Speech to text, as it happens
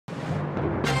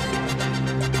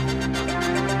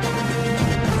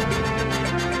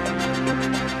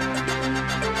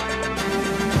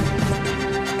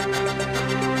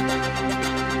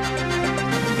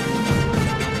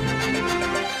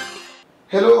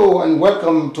Hello and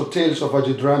welcome to Tales of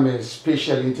Ajidrame's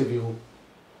special interview.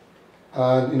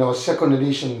 In our second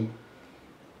edition,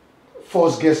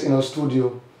 first guest in our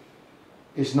studio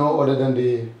is no other than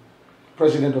the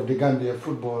President of the Gambia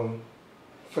Football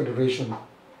Federation,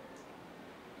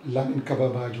 Lamin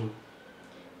Kaba Bajo.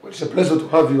 Well, it's a pleasure to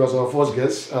have you as our first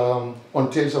guest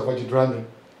on Tales of Ajidrame.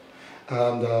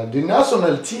 And the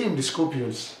national team, the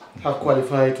Scorpions, have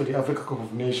qualified to the Africa Cup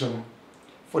of Nations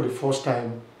for the first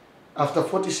time after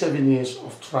 47 years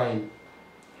of trying.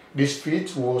 This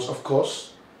feat was, of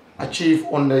course, achieved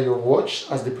under your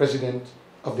watch as the President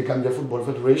of the Gambia Football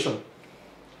Federation.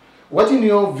 What, in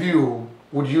your view,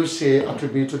 would you say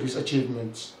attribute to these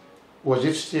achievements? Was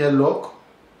it sheer luck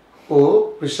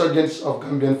or resurgence of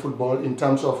Gambian football in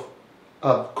terms of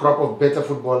a crop of better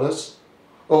footballers?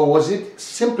 Or was it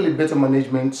simply better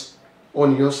management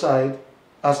on your side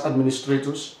as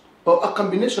administrators, or a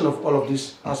combination of all of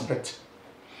these aspects?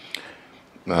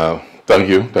 Thank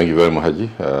you very much, Haji.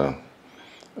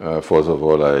 First of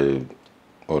all,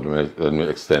 let me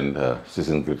extend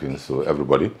season greetings to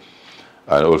everybody,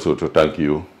 and also to thank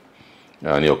you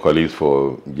and your colleagues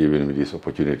for giving me this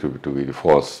opportunity to be the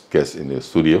first guest in the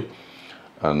studio,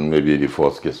 and maybe the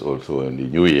first guest also in the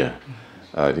new year.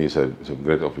 I think it's a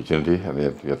great opportunity, and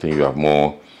I think you have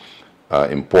more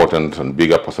important and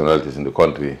bigger personalities in the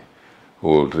country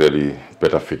who would really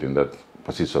better fit in that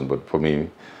position. But for me,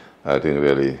 I think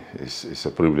really it's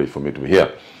a privilege for me to be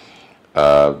here.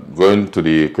 Going to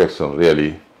the question,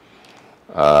 really,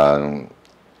 I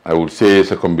would say it's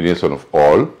a combination of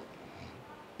all,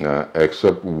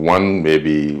 except one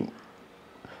maybe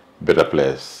better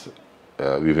players.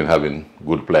 We've been having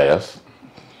good players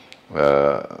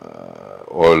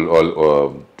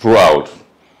all throughout.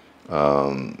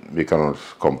 We cannot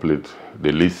complete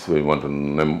the list. We want to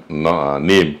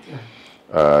name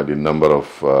the number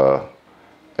of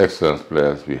excellent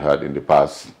players we had in the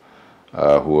past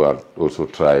who have also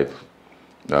tried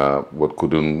what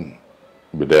couldn't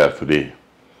be there today.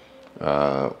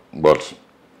 But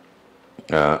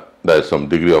there is some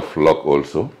degree of luck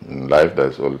also in life. There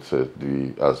is also,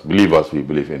 as believers, we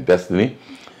believe in destiny,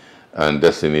 and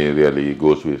destiny really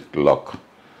goes with luck.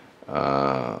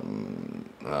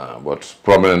 What's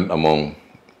prominent among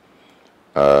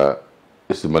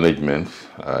is the management.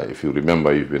 If you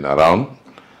remember, you've been around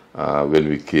when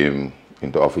we came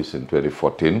into office in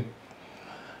 2014.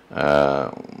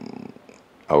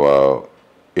 Our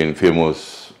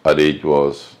infamous adage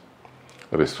was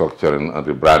restructuring and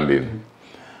rebranding.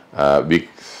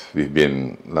 We've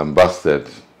been lambasted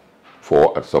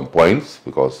for at some points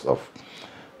because of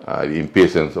the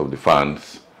impatience of the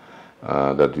fans.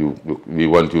 That we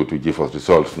want you to give us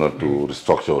results, not to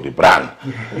restructure the brand.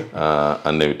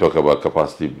 And then we talk about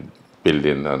capacity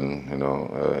building and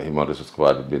human resource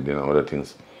capacity building and other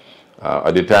things.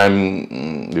 At the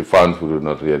time, the fans would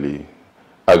not really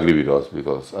agree with us,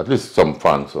 because at least some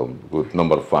fans, some good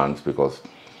number of fans, because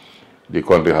the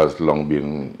country has long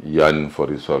been yearning for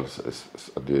results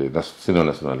at the senior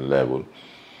national level,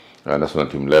 national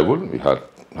team level. We had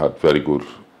very good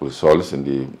results in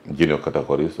the junior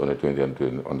categories, under 20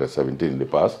 and under 17 in the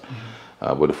past.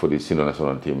 But for the senior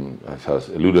national team, it has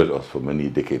eluded us for many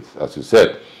decades, as you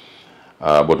said.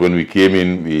 But when we came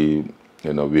in,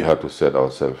 we had to set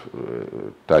ourselves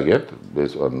target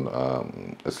based on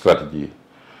a strategic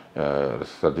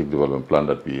development plan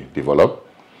that we developed,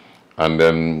 and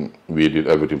then we did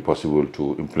everything possible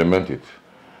to implement it.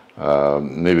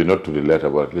 Maybe not to the letter,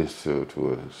 but at least to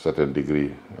a certain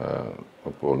degree,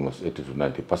 of almost 80 to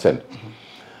 90%.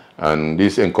 And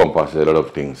this encompasses a lot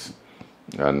of things,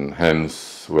 and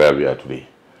hence where we are today.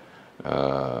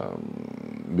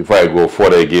 Before I go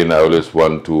further again, I always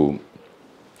want to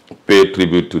pay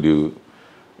tribute to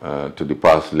the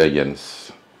past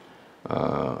legends,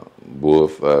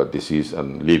 both deceased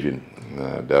and living.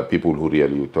 There are people who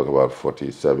really talk about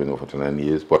 47 or 49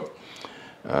 years, but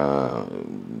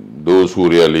those who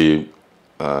really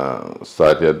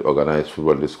started organized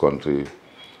football in this country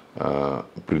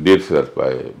predates that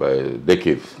by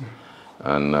decades,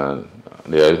 and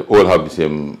they all have the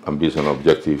same ambition,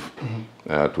 objective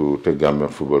to take Gambian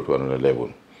football to another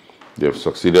level. They have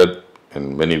succeeded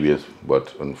in many ways,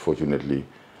 but unfortunately,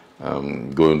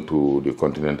 going to the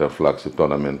continental flagship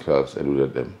tournament has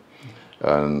eluded them,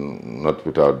 and not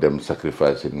without them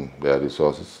sacrificing their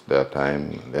resources, their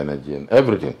time, energy, and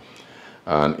everything.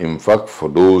 And in fact, for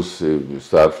those who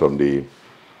start from the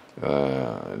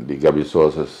Gabi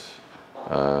sources,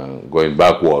 going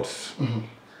backwards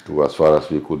to as far as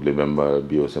we could remember,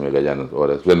 B.O. Semegajan and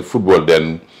others, when football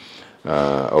then,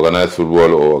 organized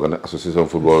football or association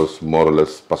football is more or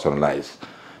less personalized.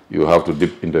 you have to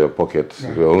dip into your pockets,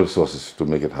 your own resources to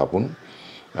make it happen.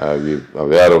 We're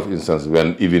aware of instances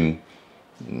when even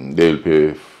they will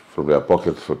pay from their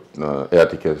pockets for air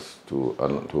tickets to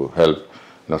help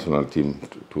national team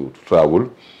to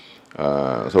travel.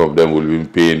 Some of them will be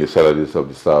paying the salaries of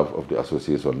the staff of the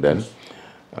association then.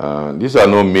 These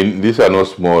are no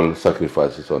small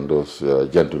sacrifices on those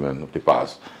gentlemen of the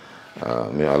past.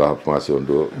 May Allah have mercy on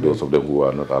those of them who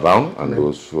are not around, and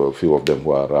those few of them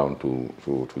who are around to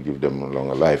give them a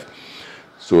longer life.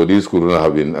 So this could not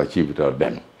have been achieved without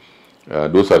them.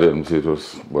 Those are the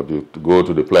administrators, but you go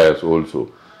to the players also.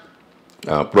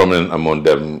 Prominent among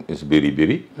them is Biri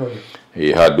Biri.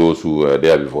 He had those who were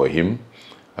there before him,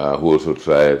 who also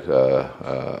tried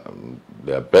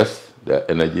their best, their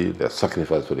energy, their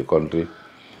sacrifice for the country,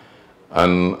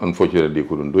 and unfortunately they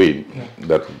couldn't do it.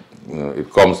 That it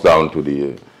comes down to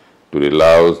the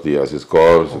Laos, the assist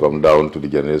corps, come down to the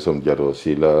generation of Jato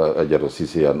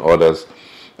Sisi and others,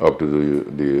 up to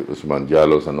the Usman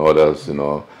Jalos and others, you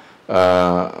know.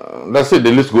 That's it,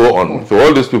 the list go on. So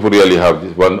all these people really have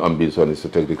this one ambition, is to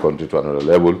take the country to another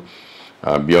level,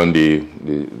 beyond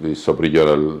the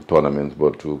sub-regional tournaments,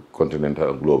 but to continental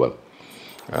and global.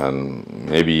 And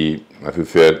maybe, as you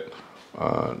said,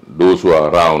 those who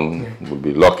are around will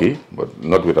be lucky, but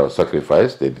not without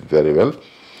sacrifice. They did very well.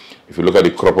 If you look at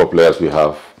the crop of players we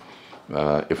have,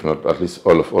 if not at least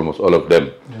almost all of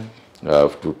them,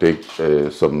 have to take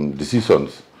some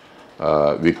decisions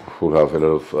which would have a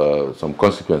lot of some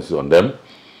consequences on them.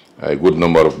 A good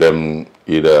number of them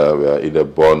were either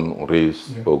born,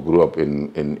 raised, or grew up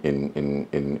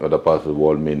in other parts of the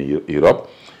world, mainly Europe,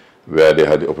 where they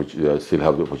had the opportunity, still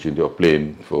have the opportunity of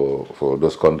playing for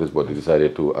those countries, but they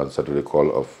decided to answer to the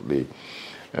call of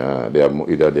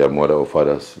either their mother or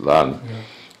father's land,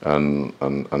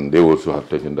 and they also have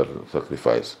taken that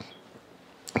sacrifice.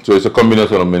 So it's a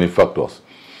combination of many factors,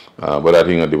 but I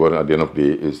think at the end of the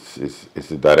day, it's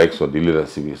the direction, the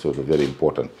leadership is also very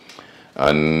important.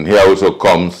 And here also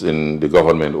comes in the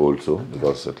government also,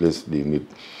 because at least they need,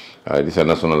 this is a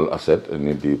national asset, and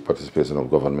need the participation of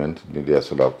government, need their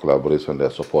collaboration, their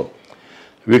support.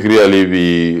 Which really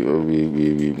we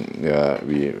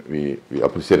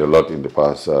appreciate a lot in the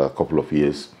past couple of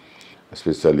years,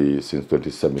 especially since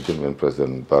 2017 when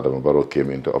President Barrow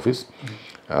came into office.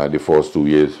 The first 2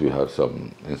 years we had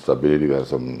some instability, we had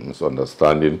some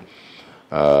misunderstanding.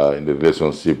 In the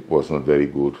relationship was not very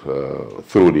good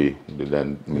through the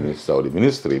then minister or the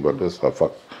ministry, but that's a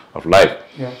fact of life.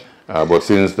 But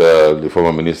since the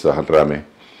former minister Hadrame,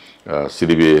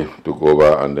 Sidibe took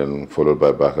over, and then followed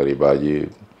by Bakari Baji,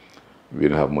 we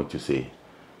don't have much to say.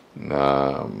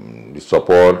 The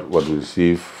support what we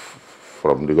receive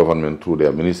from the government through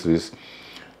their ministries,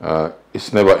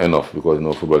 it's never enough, because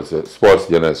football is sports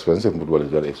generally expensive, football is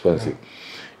very expensive.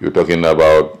 You're talking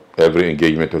about every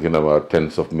engagement, talking about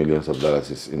tens of millions of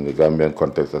dollars. In the Gambian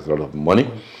context, that's a lot of money,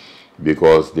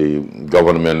 because the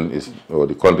government or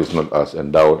the country is not as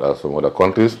endowed as some other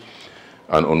countries,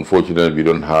 and unfortunately we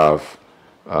don't have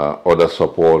other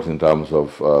support in terms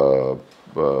of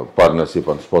partnership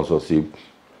and sponsorship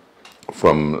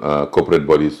from corporate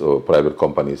bodies or private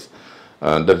companies,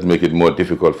 and that make it more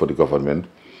difficult for the government.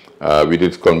 We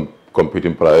did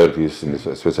competing priorities,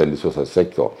 especially in the social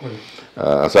sector.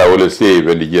 As I always say,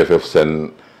 when the GFF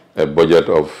send a budget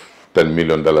of $10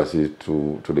 million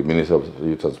to the Minister of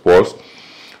Youth and Sports,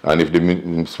 and if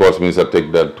the Sports Minister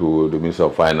take that to the Minister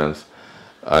of Finance,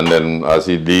 and then as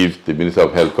he leaves, the Minister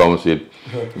of Health comes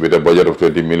with a budget of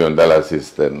 $20 million,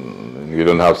 then you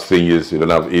don't have syringes, you don't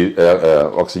have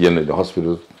oxygen in the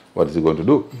hospital. What is he going to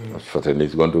do? Certainly,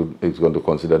 he's going to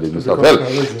consider the Minister of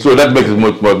Health. So that makes it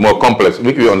much more complex.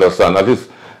 Make we understand, at least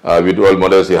with all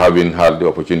modesty, having had the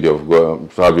opportunity of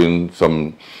having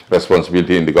some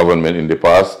responsibility in the government in the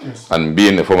past, and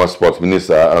being a former sports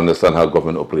minister, I understand how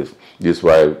government operates. This is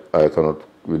why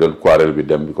we don't quarrel with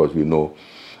them, because we know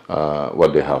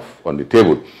what they have on the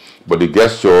table. But the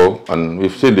gesture, and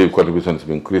we've seen the contributions have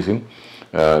been increasing.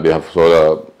 They have sort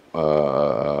of,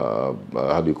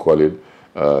 how do you call it?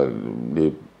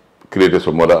 They created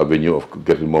some other avenue of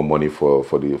getting more money for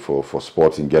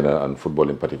sports in general and football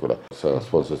in particular. So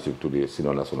sponsorship to the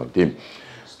senior national team.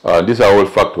 These are all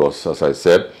factors, as I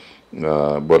said,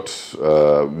 but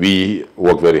we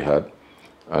work very hard,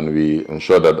 and we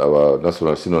ensure that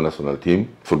our senior national team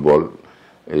football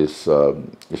is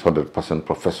 100%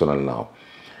 professional now.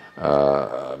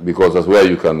 Because that's where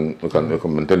you can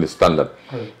maintain the standard.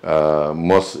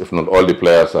 Most, if not all, the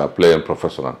players are playing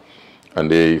professional,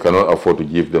 and you cannot afford to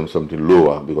give them something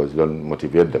lower, because you don't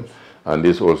motivate them. And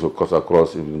this also cuts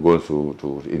across, it goes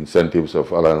to incentives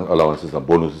of allowances and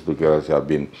bonuses together have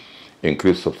been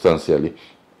increased substantially.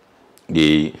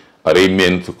 the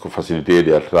arrangements to facilitate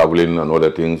their traveling and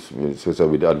other things,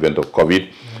 especially with the advent of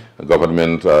COVID. The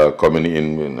government coming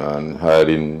in and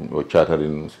hiring or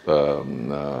chartering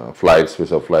flights,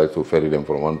 special flights to ferry them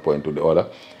from one point to the other.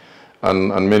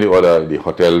 And many other, the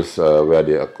hotels where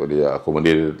they are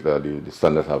accommodated, the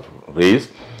standards have raised.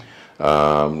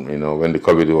 You know, when the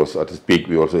COVID was at its peak,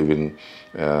 we also even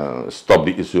stopped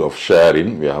the issue of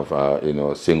sharing. We have, you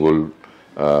know, single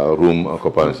room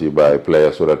occupancy by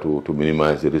players so that to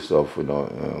minimize the risk of, you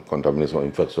know, contamination or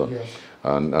infection. Yes.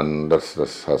 And that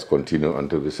has continued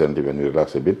until recently when we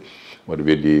relaxed a bit. But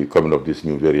with the coming of this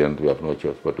new variant, we have no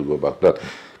choice but to go back to that.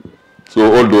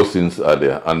 So all those things are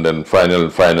there. And then finally,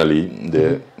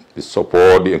 the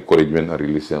support, the encouragement,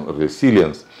 and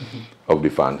resilience of the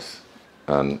fans.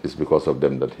 And it's because of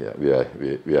them that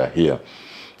we are here.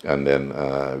 And then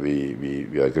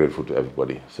we are grateful to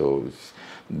everybody. So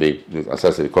as I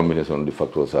said, the combination of the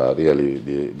factors are really,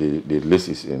 the list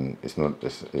is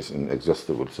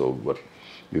inexhaustible. So, but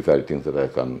these are the things that I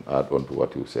can add on to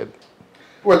what you said.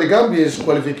 Well, the Gambia's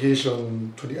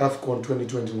qualification to the Afcon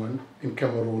 2021 in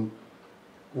Cameroon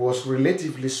was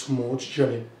relatively smooth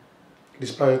journey,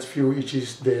 despite few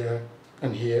issues there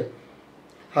and here.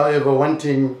 However, one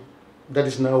thing that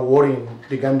is now worrying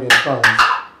the Gambian fans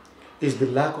is the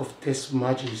lack of test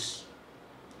matches.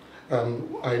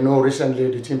 I know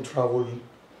recently the team traveled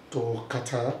to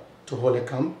Qatar to hold a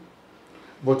camp,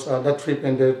 but that trip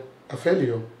ended a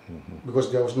failure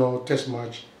because there was no test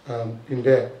match in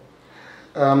there.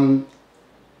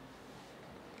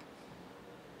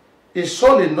 Is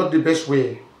surely not the best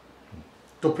way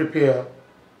to prepare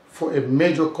for a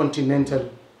major continental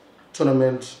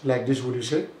tournament like this, would you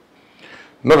say?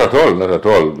 Not at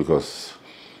all, because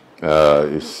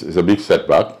it's a big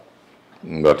setback,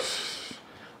 but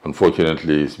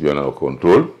unfortunately it's beyond our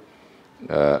control.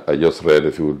 I just read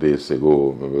a few days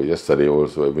ago, maybe yesterday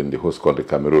also, even the host country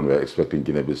Cameroon were expecting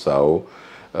Guinea-Bissau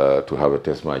to have a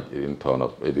test match in turn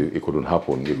up. It couldn't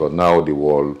happen because now the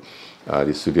world,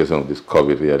 the situation of this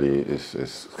COVID really is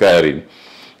scaring.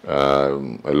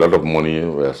 A lot of money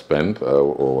were spent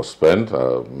or was spent,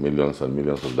 millions and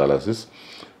millions of dollars,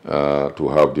 to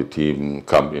have the team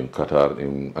camp in Qatar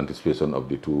in anticipation of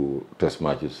the 2 test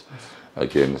matches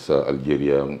against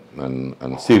Algeria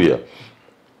and Syria.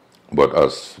 But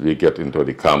as we get into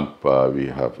the camp, we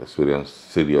have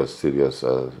experienced serious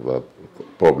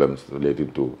problems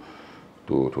related to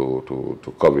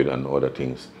COVID and other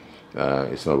things.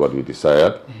 It's not what we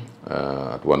desired.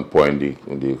 At one point,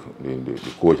 the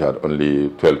coach had only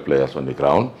 12 players on the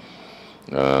ground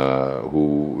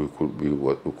who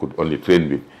could only train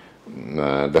with.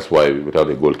 That's why without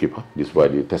a goalkeeper, this is why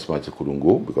the test match couldn't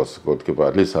go, because goalkeeper,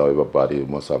 at least however bad, you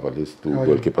must have at least 2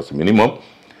 goalkeepers minimum.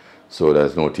 So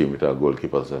there's no team without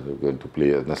goalkeepers that are going to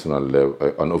play a national level,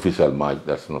 an official match.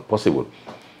 That's not possible.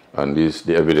 And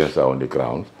the evidence are on the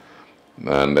ground.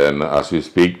 And then as we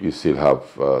speak, we still have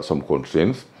some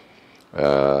constraints.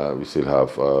 We still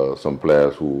have some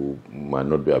players who might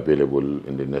not be available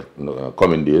in the next,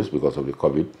 coming days because of the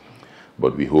COVID.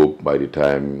 But we hope by the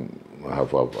time we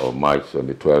have our match on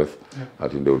the 12th, I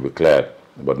think they will be cleared.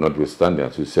 But notwithstanding,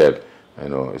 as we said, you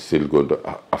know, it's still going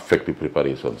to affect the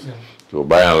preparations. Yeah. So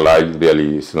by and large,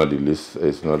 really, it's not the list.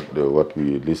 It's not what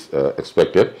we least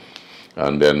expected,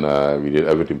 and then we did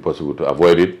everything possible to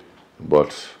avoid it. But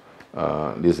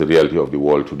this is the reality of the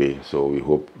world today. So we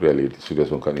hope really the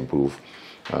situation can improve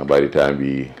by the time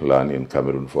we land in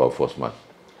Cameroon for our first match.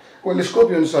 Well, the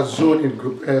Scorpions are zoned in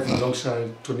Group F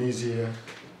alongside Tunisia,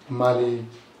 Mali,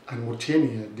 and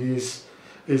Mauritania. This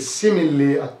is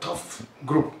seemingly a tough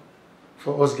group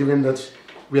for us, given that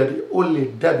we are the only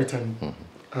debutant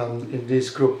in this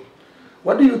group.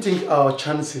 What do you think are our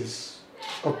chances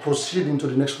of proceeding to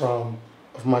the next round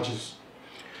of matches?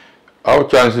 Our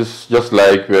chances, just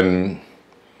like when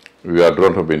we are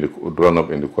drawn up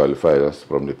in the qualifiers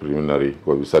from the preliminary,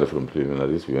 because we started from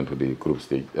preliminaries, we went to the group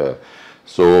stage.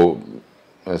 So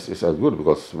it's as good,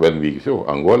 because when we show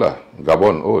Angola,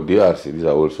 Gabon, DRC, these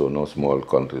are also no small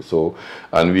countries. So,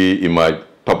 and we emerge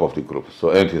top of the group, so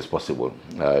anything is possible.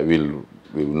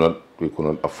 We could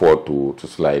not afford to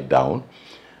slide down.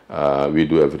 We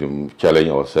do everything, challenge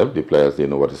ourselves. The players, they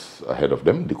know what is ahead of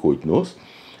them. The coach knows,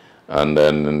 and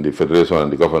then the federation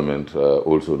and the government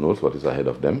also knows what is ahead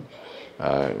of them.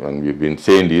 And we've been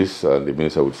saying this. The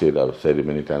minister would say that. I've said it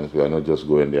many times. We are not just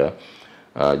going there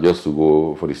just to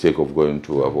go for the sake of going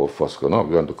to our first. No,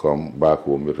 we want to come back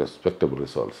home with respectable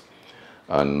results,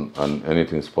 and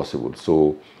anything is possible.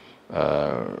 So.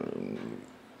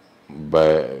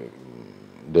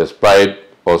 Despite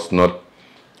us not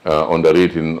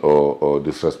underrating or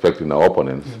disrespecting our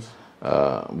opponents,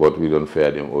 but we don't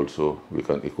fear them also. We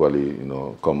can equally, you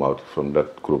know, come out from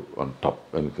that group on top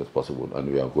when it is possible,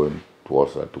 and we are going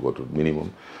towards that to go to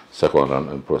minimum second round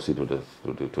and proceed to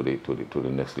the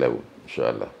next level,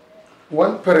 inshallah.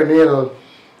 One perennial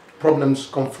problems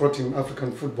confronting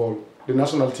African football, the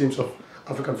national teams of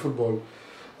African football,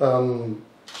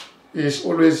 is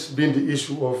always been the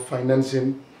issue of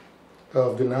financing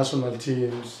of the national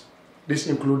teams. This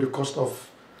includes the cost of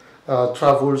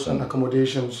travels and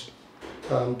accommodations,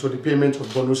 to the payment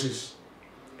of bonuses.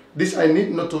 This I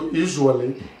need not to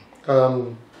usually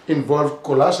involve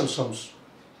colossal sums.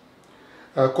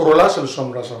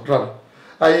 Rather.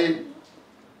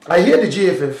 I hear the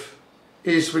GFF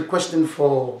is requesting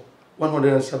for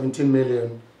 117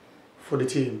 million for the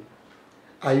team.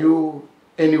 Are you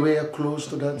anywhere close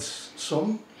to that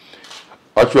sum?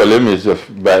 Actually,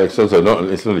 by extension,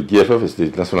 it's not the GFF, it's the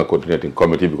National Coordinating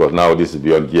Committee, because now this is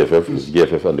beyond GFF, it's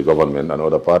GFF and the government and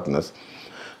other partners.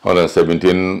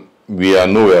 117, we are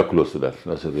nowhere close to that.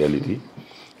 That's a reality.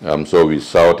 So we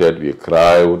shouted, we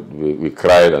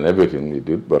cried and everything we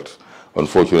did, but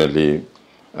unfortunately,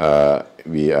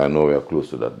 we are nowhere close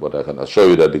to that. But I can assure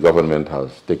you that the government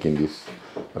has taken this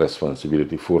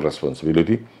responsibility, full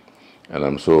responsibility,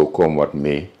 and so come what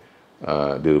may,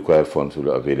 the required funds will be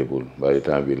available by the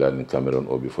time we land in Cameroon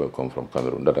or before we come from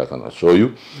Cameroon. That I can assure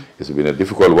you. It's been a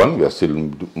difficult one. We are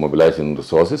still mobilizing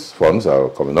resources. Funds are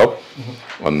coming up.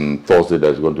 On Thursday,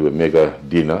 there's going to be a mega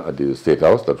dinner at the State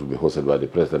House that will be hosted by the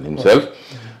President himself,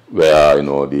 where, you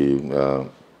know, the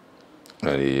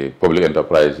public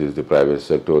enterprises, the private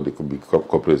sector, the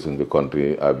corporations in the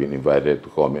country have been invited to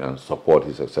come in and support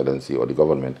His Excellency or the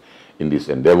government in this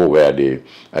endeavor, where they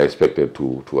are expected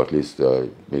to at least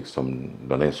make some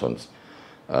donations.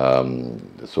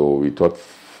 So we thought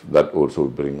that also will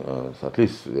bring us, at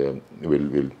least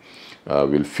will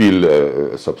fill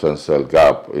a substantial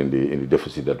gap in the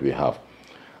deficit that we have.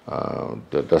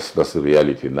 That's the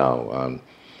reality now.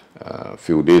 A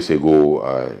few days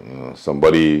ago,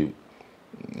 somebody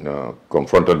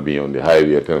confronted me on the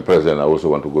highway, telling the President, I also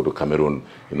want to go to Cameroon.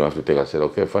 You know, I have to take. I said,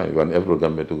 okay, fine. You want every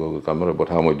Gambia to go to Cameroon, but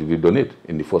how much did you donate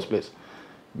in the first place?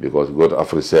 Because you go to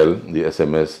AfriCell, the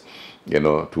SMS, you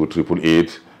know,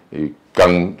 2888. You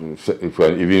can,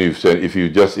 if you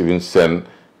just even send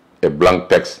a blank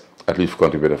text, at least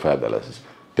contribute $5.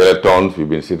 Teletons, we've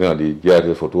been sitting at the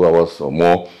GRT for 2 hours or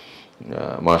more.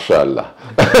 Mashallah.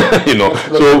 You know,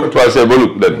 so I said, well,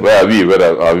 look, then where are we?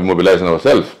 Where are we mobilizing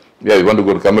ourselves? Yeah, we want to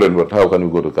go to Cameroon, but how can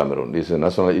we go to Cameroon? This is a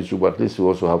national issue, but at least we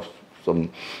also have some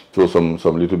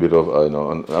little bit of, you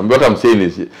know, and what I'm saying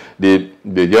is the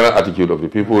general attitude of the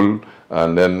people,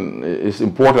 and then it's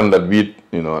important that we,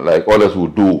 you know, like others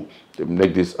would do, to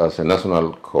make this as a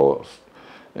national cause.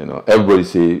 You know, everybody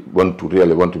say, I want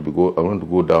to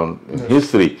go down in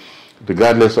history,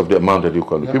 regardless of the amount that you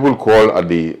call. Yeah. People call at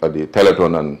the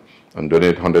telethon and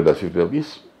donate $150.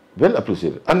 It's well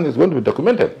appreciated, and it's going to be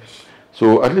documented.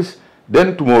 So at least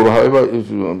then tomorrow,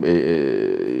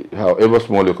 however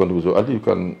small your contribution, at least you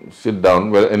can sit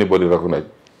down, whether anybody recognize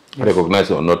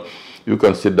it or not, you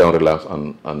can sit down, relax,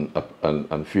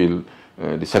 and feel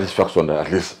the satisfaction that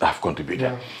at least I've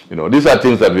contributed. Yeah. You know, these are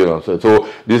things that we don't say. So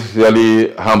this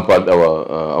really hampered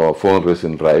our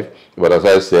fundraising drive. But as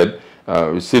I said,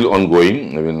 it's still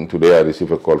ongoing. I mean, today I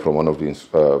received a call from one of the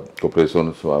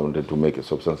corporations who wanted to make a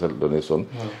substantial donation.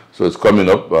 Yeah. So it's coming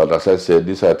up. But as I said,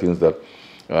 these are things that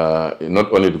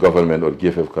not only the government or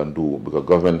GFF can do, because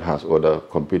government has other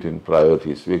competing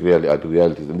priorities. We really are the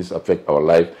realities, and this affects our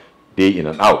life day in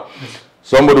and out. Yes.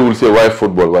 Somebody will say, why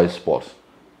football, why sports?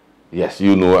 Yes,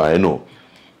 you know, I know.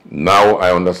 Now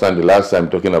I understand the last time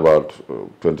talking about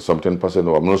 20-something%,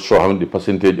 or I'm not sure how many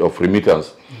percentage of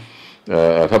remittance.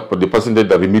 The percentage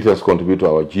that remittance contribute to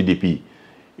our GDP,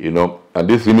 you know, and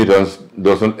this remittance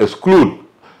doesn't exclude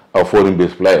our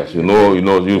foreign-based players. You know,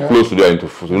 you're close to their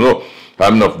interest. You know,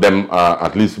 how many of them are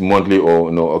at least monthly or,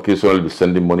 you know, occasionally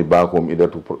sending money back home either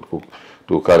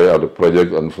to carry out the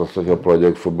project, infrastructure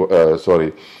project,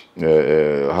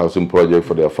 housing project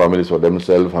for their families or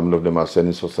themselves. How many of them are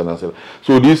sending sustenance?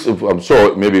 So this, I'm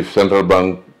sure, maybe if central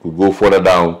bank could go further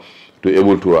down to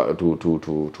able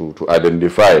to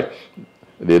identify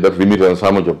that remittance,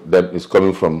 how much of that is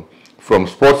coming from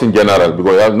sports in general,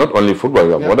 because you have not only football,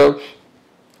 you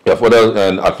have other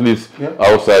and athletes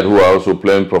outside who are also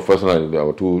playing professionally.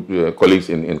 Our two colleagues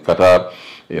in Qatar,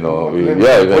 you know, we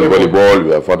have volleyball, we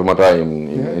have Fatimata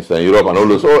in Eastern Europe and all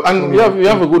those. So, and we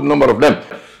have a good number of them.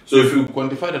 So if you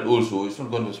quantify that also, it's not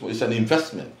going to be small. It's an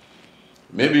investment.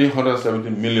 Maybe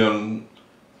 170 million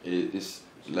is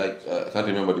like I can't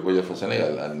remember the budget for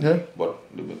Senegal, and but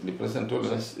the president told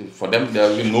us for them they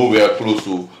have been nowhere close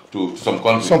to some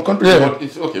countries. Some countries, but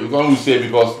it's okay. We can only say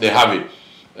because they have it,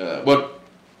 but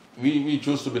we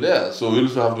choose to be there. So we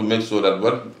also have to make sure that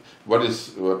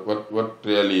what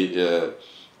really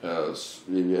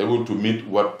we are able to meet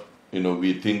what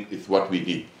we think is what we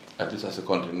need, at least as a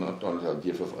country, not only as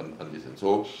GFF and this.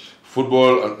 So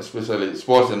football, and especially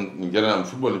sports in general, and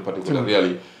football in particular,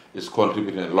 really is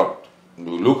contributing a lot.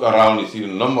 You look around, you see the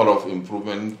number of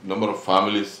improvement, number of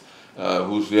families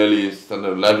whose really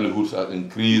standard livelihoods are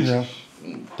increased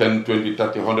 10, 20,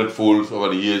 30, 100 folds over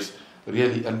the years,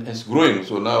 really, and it's growing.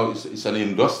 So now it's an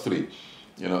industry.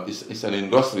 It's an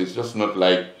industry. It's just not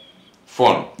like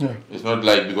fun. It's not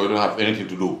like because you don't have anything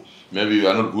to do. Maybe you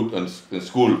are not good in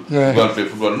school, you go and play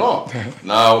football. No.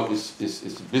 Now it's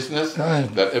business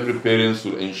that every parent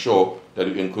should ensure that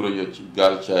you encourage your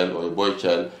girl child or a boy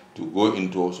child to go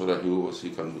into, so that he or she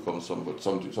can become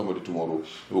somebody tomorrow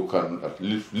who can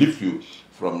lift you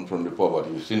from the poverty.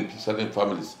 You've seen certain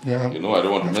families, I don't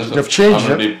want to mention. They've changed.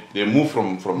 They move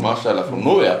from mashallah, from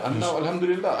nowhere, and now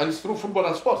alhamdulillah, and it's through football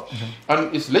and sports,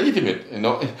 and it's legitimate.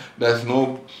 There's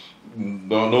no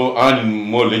earning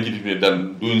more legitimate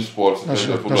than doing sports,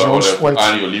 football,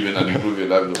 earn your living and improve your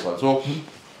livelihood. So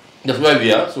that's why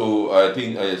we are. So I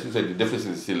think, as you said, the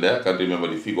deficit is still there. I can't remember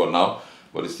the figure now,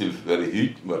 but it's still very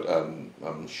huge. But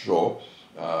I'm sure,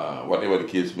 whatever the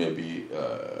case may be,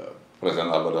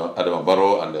 President Adama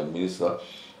Barrow and the minister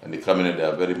and the cabinet, they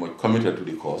are very much committed to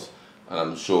the cause. And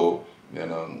I'm sure,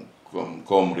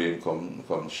 come rain,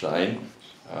 come shine,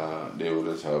 they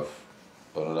always have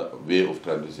another way of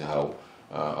trying to see how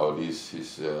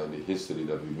the history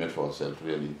that we made for ourselves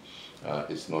really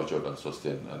is nurtured and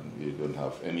sustained, and we don't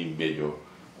have any major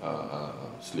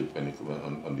slip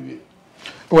on the way.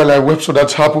 Well, I hope so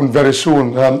that happen very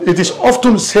soon. It is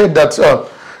often said that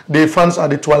the fans are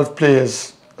the 12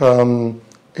 players in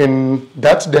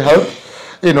that they help,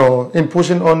 in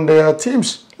pushing on their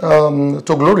teams to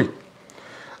glory.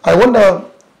 I wonder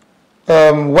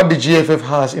what the GFF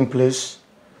has in place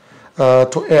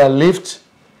to airlift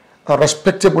a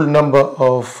respectable number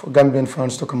of Gambian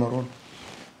fans to Cameroon.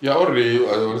 Yeah, already,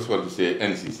 I always want to say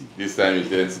NCC. This time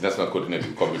it's the National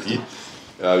Coordinating Committee.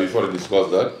 We've already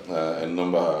discussed that. A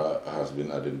number has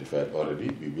been identified already.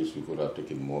 We wish we could have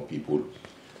taken more people.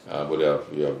 But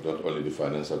we have not only the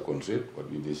financial constraint, but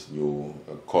with this new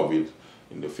COVID,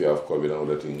 in the fear of COVID and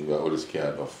other things, we are always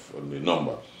scared of the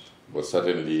number. But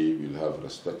certainly we'll have a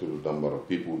respectable number of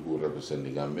people who represent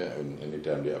the Gambia, and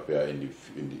anytime they appear in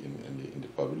the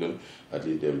pavilion, at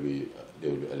least they will be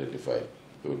identified.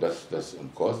 So that's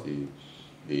of course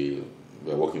we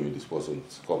are working with the Sports and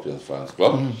Scorpions Fans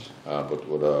Club, but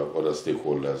other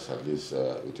stakeholders, at least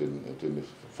within the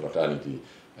fraternity,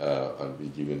 and be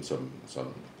given some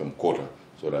quota,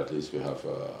 so that at least we have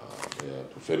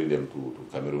to ferry them to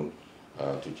Cameroon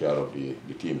to take care of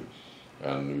the team.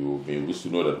 And you may wish to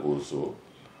know that also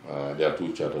there are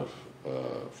 2 charter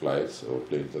flights or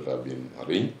planes that have been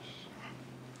arranged.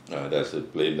 There's a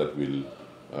plane that will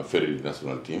ferry the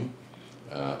national team,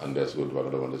 and there's going to be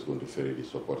another one that's going to ferry the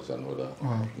supporters and other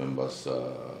members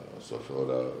of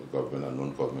other government and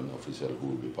non-government officials who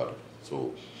will be part of it.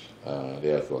 So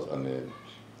there, of course, and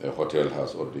a hotel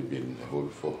has already been, a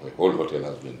whole hotel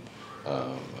has been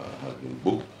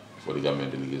booked for the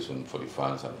government delegation, for the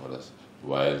fans and others,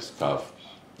 while staff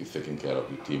is taking care of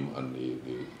the team and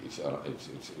its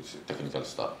technical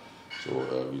staff. So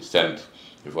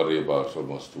we've already about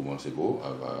almost 2 months ago,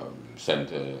 I've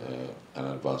sent an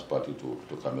advance party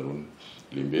to Cameroon,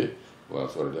 Limbe, who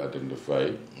has already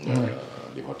identified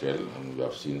the hotel, and we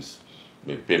have since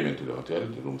made payment to the hotel.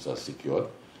 The rooms are secured,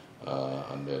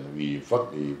 and then in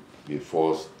fact, the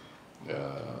first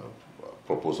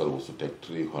proposal was to take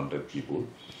 300 people.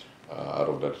 Out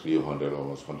of that 300,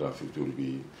 almost 150 will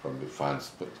be from the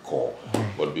fans core.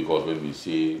 But because when we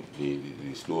see the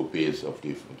slow pace of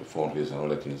the fundraising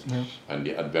and other things, and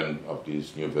the advent of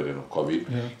this new variant of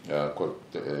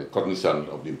COVID, cognizant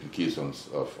of the implications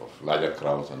of larger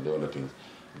crowds and the other things,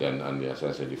 then, and as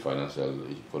I said, the financial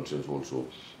constraints also,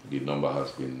 the number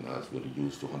has been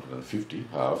reduced to 150,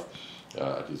 half.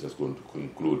 At least that's going to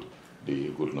include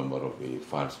the good number of the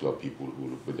fans club people who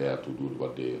will be there to do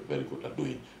what they very good at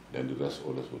doing. Then the rest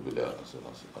always will be there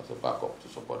as a backup to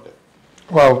support them.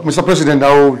 Wow, Mr. President,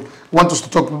 I want us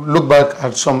to look back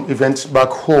at some events back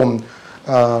home.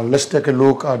 Let's take a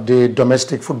look at the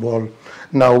domestic football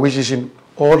now, which is in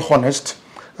all honest,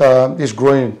 is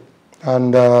growing.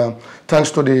 And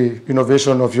thanks to the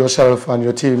innovation of yourself and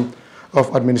your team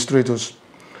of administrators,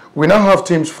 we now have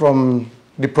teams from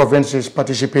the provinces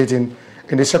participating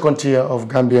in the second tier of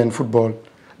Gambian football.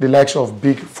 the likes of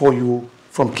Big 4U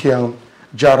from Kiang,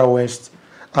 Jara West,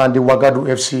 and the Wagadu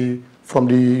FC from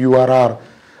the URR.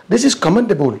 This is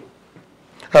commendable.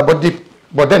 But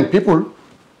then people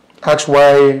ask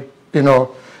why,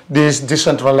 this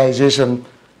decentralization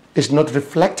is not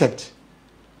reflected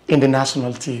in the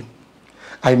national team.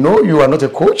 I know you are not a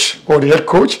coach or the head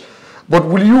coach, but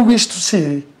will you wish to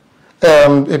see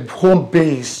a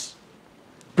home-based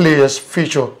players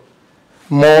feature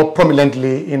more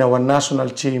prominently in our national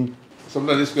team?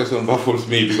 Sometimes this question baffles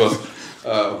me because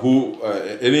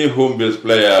any home-based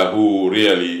player who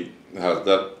really has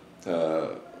that,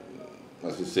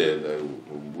 as you said,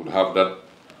 would have that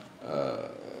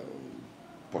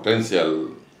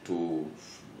potential to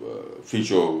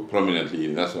feature prominently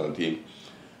in the national team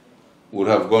would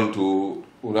have gone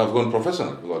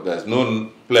professional, because there's no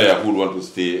player who would want to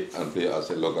stay and play as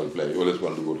a local player. You always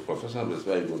want to go to professional. That's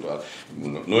why you go to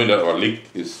knowing that our league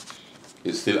is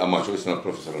still amateur, it's not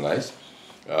professionalized.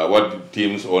 What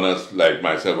teams owners like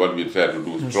myself, what we try to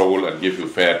do is travel and give you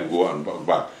fair to go and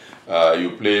back.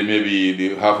 You play maybe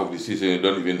the half of the season, you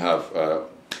don't even have a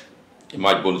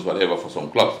match bonus, whatever, for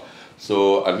some clubs.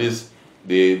 So at least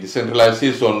the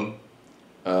decentralization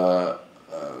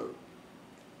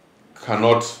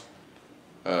cannot,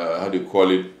 how do you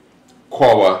call it,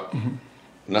 cover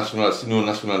senior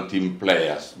national team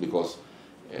players, because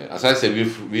as I said,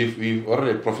 we've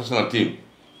already a professional team.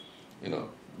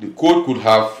 The coach could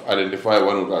have identified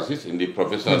one or two in the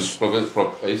professional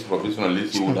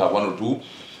list. He would have one or two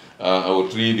or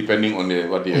three, depending on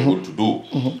what they are able to do.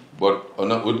 But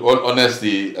with all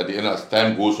honesty, at the end, as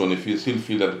time goes on, if you still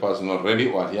feel that the person is not ready,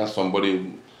 or he has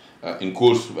somebody in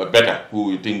course better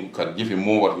who you think can give him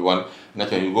more what he wants,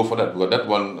 naturally you go for that, because that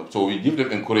one. So we give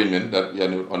them encouragement that you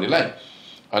are on the line,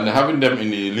 and having them in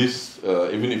the list,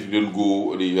 even if you don't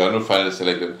go, you are not finally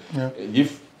selected.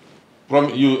 Give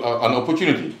you an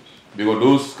opportunity, because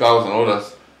those scouts and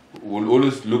others will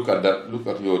always look at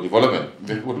your development.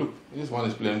 They would look, this one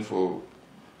is playing for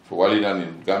Walidan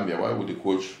in Gambia. Why would the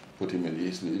coach put him in the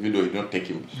East, even though he did not take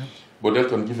him? But that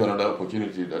can give you another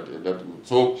opportunity.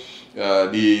 So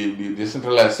the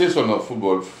decentralization of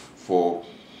football for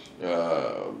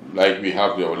like we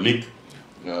have our league,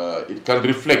 it can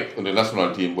reflect on the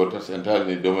national team, but that's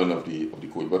entirely the domain of the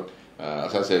coach. But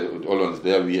as I said, with all on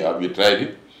there, we tried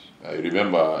it. I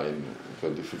remember in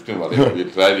 2015, we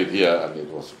tried it here, and it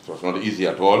was not easy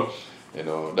at all. There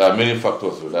are many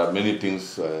factors. There are many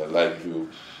things like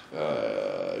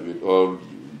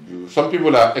some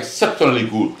people are exceptionally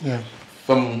good.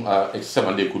 Some are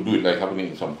and they could do it, like happening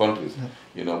in some countries.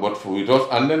 But with us,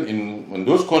 and then in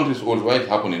those countries also where it's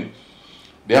happening,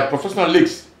 they have professional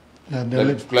leagues.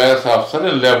 Players have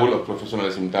certain level of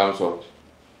professionalism in terms of,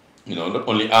 not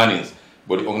only earnings,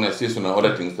 but the organization and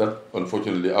other things that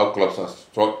unfortunately our clubs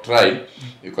have tried.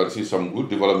 You can see some good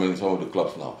development in some of the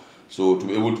clubs now. So to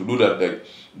be able to do that, the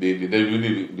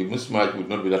mismatch would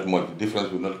not be that much. The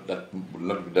difference would not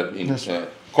be that in,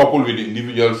 coupled with the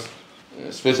individual's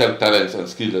special talents and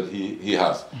skills that he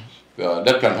has.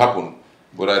 That can happen,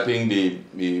 but I think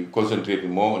we concentrate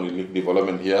more on the league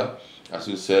development here. As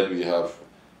you said, we have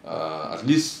at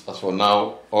least as for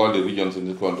now, all the regions in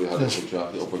the country have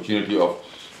the opportunity of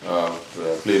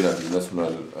playing at the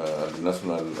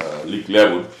national league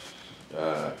level.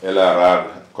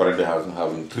 LRR currently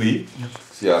having 3,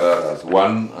 CRR has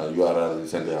 1, and URR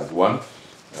recently has 1,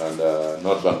 and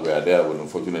North Bank were there, but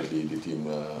unfortunately the team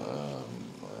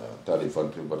 3rd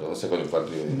Infantry, but 2nd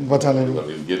Infantry battalion got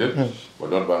relegated. But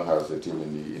North Bank has a team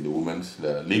in the women's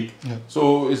league,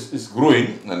 so it's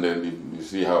growing, and then you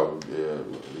see how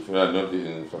if you are not in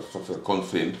infrastructure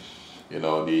constraint, the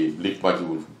league match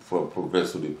will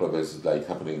progress to the provinces like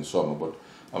happening in summer, but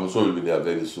I'm sure we'll be there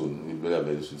very soon.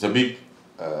 It's a big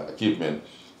achievement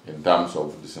in terms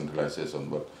of decentralization,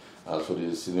 but also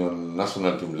the senior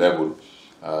national team level,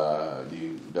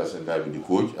 that's entirely the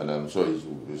coach, and I'm sure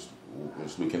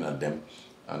he's looking at them,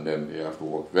 and then you have to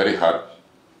work very hard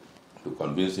to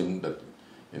convince him that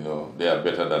they are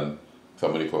better than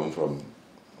somebody coming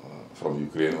from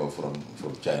Ukraine or from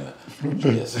China.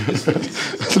 Yes.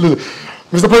 Absolutely.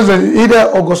 Mr. President,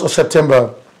 either August or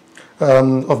September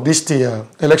of this year,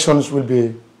 elections will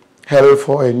be held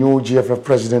for a new GFF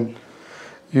president.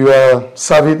 You are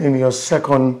serving in your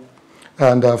 2nd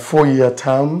and 4-year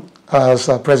term as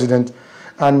president,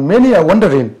 and many are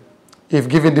wondering if,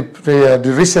 given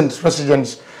the recent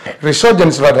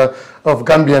resurgence of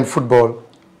Gambian football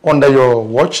under your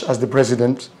watch as the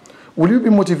president, will you be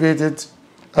motivated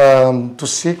to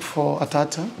seek for a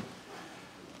third term?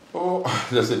 Oh,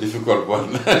 that's a difficult one.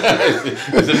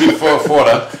 It's a bit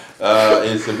further.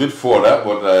 It's a bit further,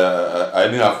 but I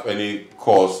didn't have any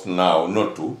cause now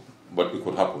not to, but it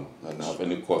could happen. I don't have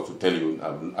any cause to tell you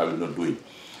I will not do it.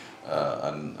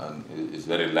 And it's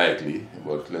very likely,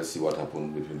 but let's see what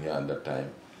happens between here and that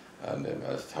time. And then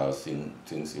as how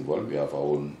things evolve, we have our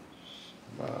own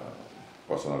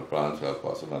personal plans, we have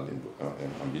personal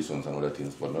ambitions and other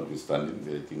things, but notwithstanding,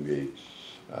 I think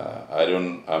I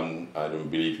don't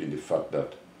believe in the fact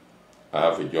that I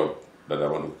have a job that I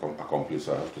want to accomplish,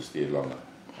 so I have to stay longer.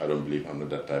 I don't believe I'm not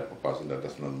that type of person.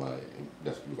 That's not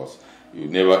that's because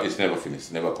it's never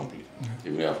finished, never complete.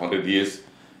 Even if you have 100 years,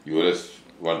 you always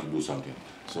want to do something.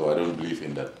 So I don't believe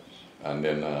in that. And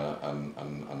then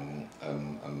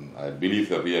and I believe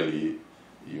that really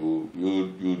you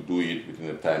do it within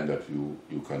the time that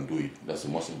you can do it. That's the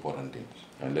most important thing.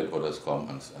 And let others come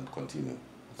and continue.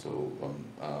 So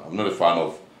I'm not a fan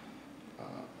of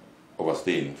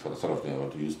overstaying for the sort of thing. I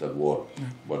want to use that word.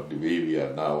 But the way we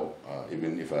are now,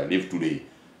 even if I live today,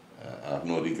 I have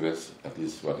no regrets. At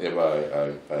least whatever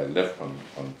I left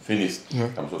unfinished,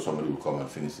 I'm sure somebody will come and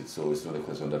finish it. So it's not a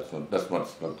question that's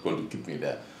not going to keep me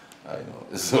there. I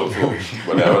know. So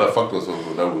but there are other factors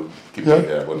also that will keep me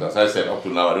there. But as I said, up to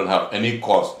now, I don't have any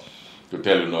cause to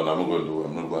tell you no. I'm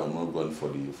not going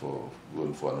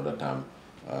for another time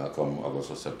come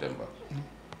August or September.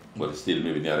 But still,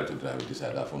 maybe nearer to that, I will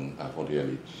decide. I haven't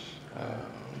really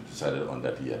decided on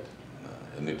that yet.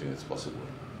 Anything is possible,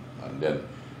 and then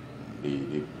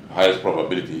the highest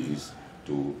probability is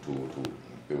to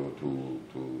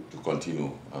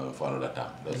continue for another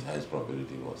time. That's the highest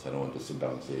probability. I don't want to sit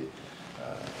down and say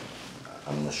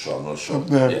I'm not sure.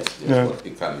 Yes, but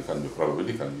it can be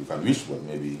probability. You can wish, but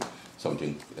maybe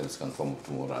something else can come up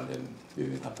tomorrow and then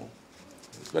it will happen.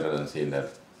 It's better than saying that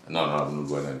no, I'm not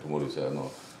going, and tomorrow you say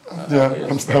no. I'm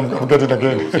getting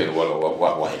again. Say, well,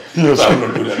 why? Yes. So I will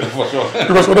not do that for sure.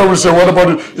 Because what I will say, what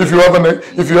about if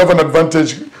you have an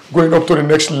advantage going up to the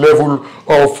next level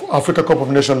of Africa Cup of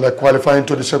Nations, like qualifying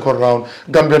to the second round,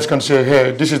 Gambians can say,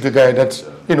 hey, this is the guy that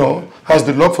has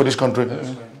the luck for this country.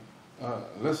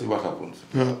 Let's see what happens.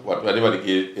 Whatever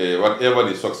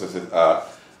the successes are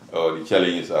or the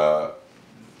challenges are,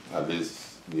 at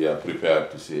least we are prepared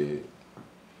to say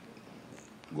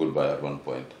goodbye at one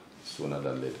point, sooner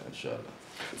than later, inshallah.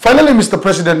 Finally, Mr.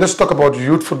 President, let's talk about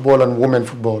youth football and women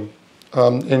football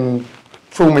in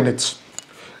 2 minutes.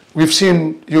 We've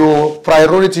seen your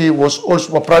priority was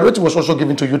also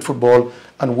given to youth football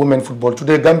and women football.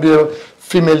 Today, Gambia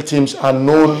female teams are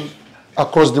known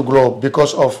across the globe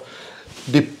because of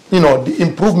the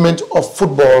improvement of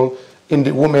football in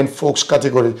the women folks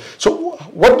category. So,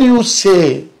 what do you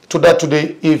say to that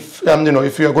today? If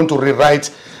if you are going to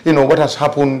rewrite, what has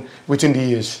happened within the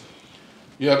years?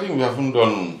 Yeah, I think we haven't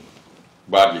done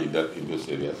badly in those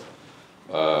areas.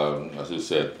 As you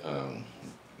said,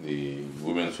 the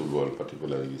women's football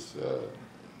particularly is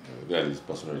really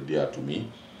personally dear to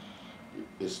me.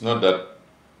 It's not that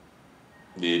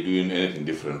they're doing anything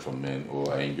different from men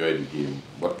or I enjoy the game,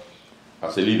 but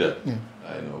as a leader,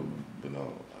 I know,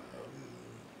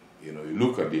 you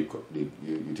look at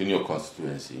within your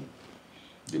constituency,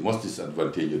 the most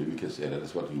disadvantaged or the weakest area,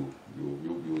 that's what you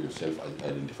yourself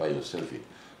identify yourself with.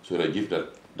 So they give that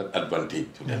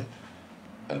advantage to them,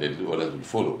 and then the others will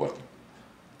follow. But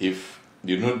if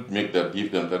you don't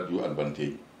give them that due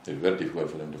advantage, it's very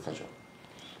difficult for them to catch up.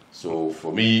 So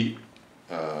for me,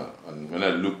 and when I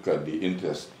look at the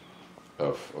interest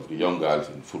of the young girls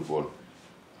in football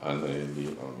and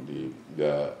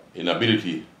the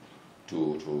inability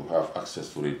to have access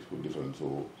to it with different,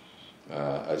 so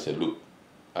I said, look,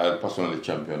 I personally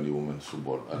champion the women's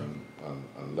football,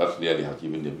 and that really has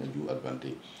given them a due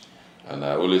advantage. And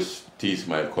I always tease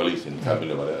my colleagues in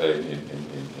cabinet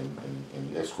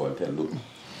in ESCO and tell, look,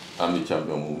 I'm the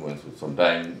champion of women's.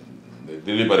 Sometimes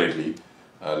deliberately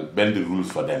I'll bend the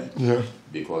rules for them,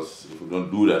 because if we don't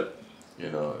do that,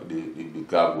 the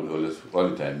gap will always all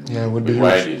the time be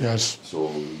widening. Yes.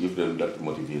 So give them that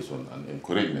motivation and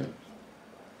encourage them,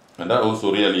 and that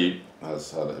also really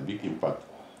has had a big impact,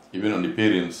 even on the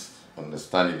parents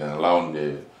understanding and allowing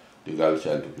the girl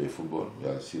child to play football. We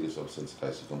have a series of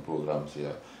sensitization programs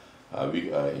here.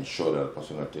 We ensure that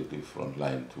personal take the front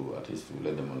line to at least to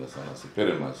let them understand. As a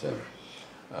parent myself,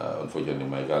 unfortunately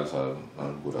my girls are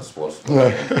not good at sports.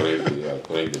 I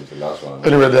encourage them to last one.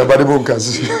 Anyway, they are body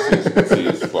bunkers.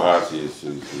 For her, she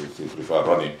prefer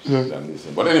running than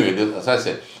listening. But anyway, as I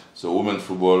said, so women's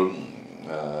football,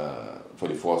 for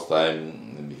the first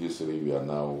time in the history, we are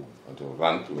now at a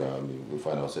rank. We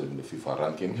find ourselves in the FIFA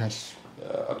ranking. Yes.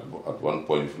 At one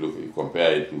point, if you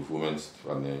compare it with women's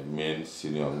and men,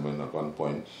 senior women at one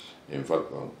point, in fact,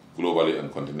 globally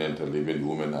and continentally. Even the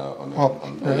women are on,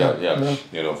 yeah.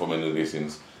 You know, for many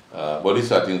reasons. But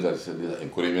these are things that these are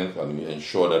encouragement, and we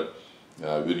ensure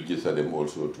that we register them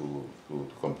also to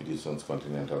competitions,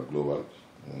 continental, global,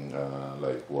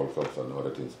 like World Cups and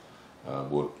other things.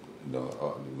 Both, you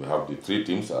know, we have the 3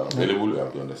 teams are available. We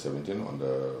have the under 17,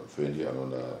 under 20,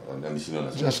 and the senior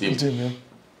national team. Yeah.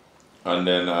 And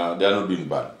then they are not doing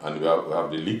bad. And we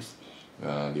have the leagues,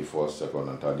 the first, second,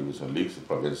 and third division leagues,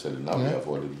 provincially now. We have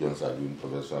all the regions are doing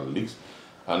provincial leagues.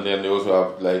 And then they also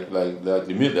have, like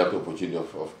the male, they have the opportunity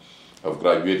of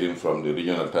graduating from the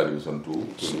regional third division to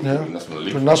the national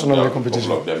league. National league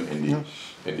competition. A couple of them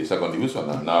in the second division,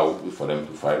 and now for them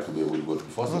to fight to be able to go to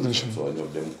the first division. So any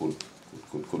of them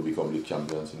could become league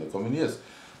champions in the coming years.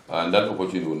 And that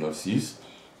opportunity will not cease.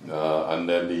 And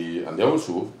they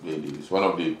also, it's one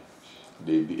of the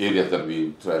areas that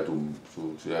we try to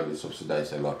really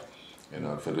subsidize a lot. You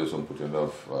know, Federation put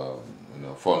enough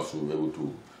funds to be able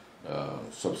to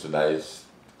subsidize,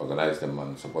 organize them,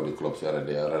 and support the clubs here and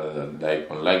there, rather than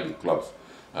unlike the clubs,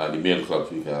 the male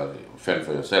clubs, you can fend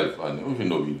for yourself. And even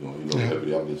though we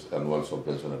have this annual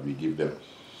subvention that we give them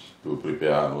to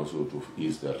prepare and also to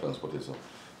ease their transportation.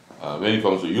 When it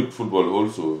comes to youth football,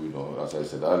 also, you know, as I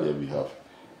said earlier, we have.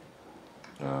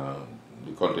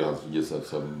 The country has registered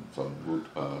some good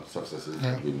successes,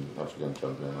 being African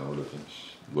champion and other things,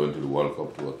 going to the World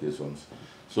Cup 2 occasions.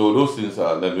 So those things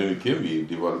are, then when we came, we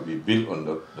built on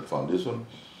that foundation.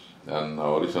 And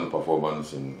our recent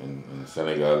performance in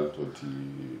Senegal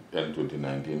in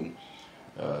 2019,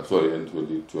 in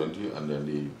 2020, and then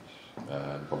the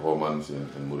performance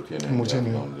in Mauritania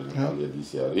earlier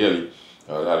this year.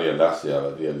 Last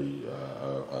year, really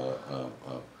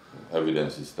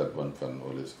evidences that one can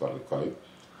always correct.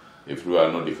 If we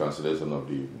are not the consideration of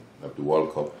the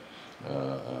World Cup,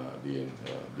 the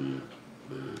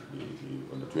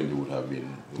under 20 would have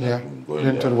been going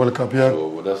into the World Cup. Yeah.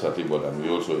 So that's a thing. But we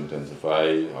also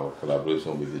intensify our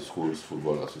collaboration with the schools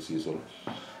football association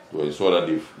to ensure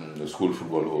that the school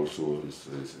football also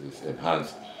is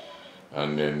enhanced,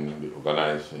 and then we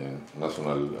organize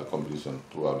national competition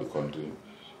throughout the country.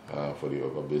 For the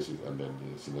upper basic and then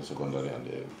the senior secondary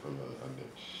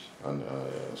and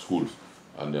schools,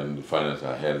 and then the finals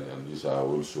are held, and these are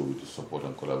also with the support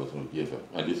and collaboration of GFF,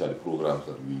 and these are the programs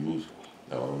that we use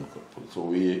our own. So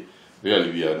we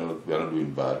are not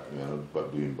doing bad. We are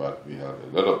not doing bad. We have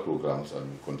a lot of programs,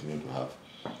 and we continue to have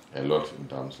a lot in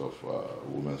terms of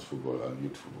women's football and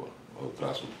youth football, or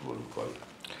grassroots football, we call it.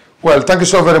 Well, thank you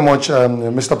so very much,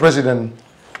 Mr.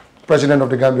 President of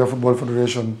the Gambia Football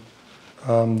Federation.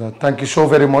 Thank you so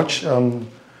very much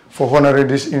for honoring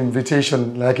this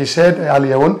invitation. Like I said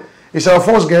earlier on, it's our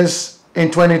first guest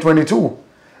in 2022,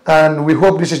 and we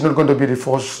hope this is not going to be the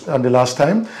first and the last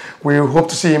time. We hope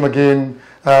to see him again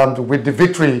with the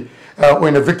victory or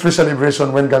in a victory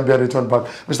celebration when Gambia return back.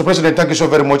 Mr. President, thank you so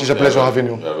very much. It's a pleasure having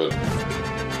you.